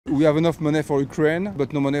We have enough money for Ukraine,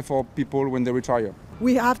 but no money for people when they retire.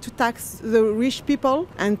 We have to tax the rich people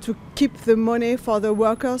and to keep the money for the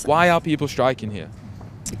workers. Why are people striking here?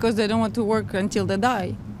 Because they don't want to work until they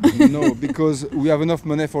die. No, because we have enough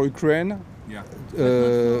money for Ukraine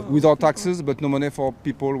without taxes, but no money for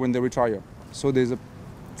people when they retire. So there's a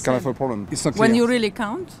kind of a problem. It's not clear. When you really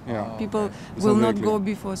count, people will not go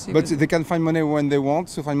before 60. But they can find money when they want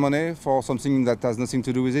to find money for something that has nothing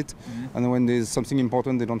to do with it. And when there's something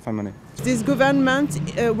important, they don't find money. This government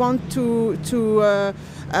want to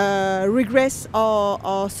regress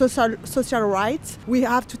our social rights. We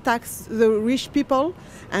have to tax the rich people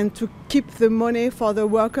and to keep the money for the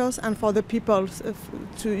workers and for the people.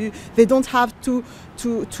 They don't have to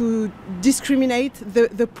discriminate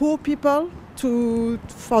the poor people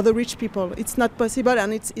for the rich people. It's not possible,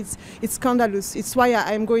 and it's scandalous. It's why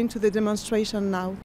I am going to the demonstration now.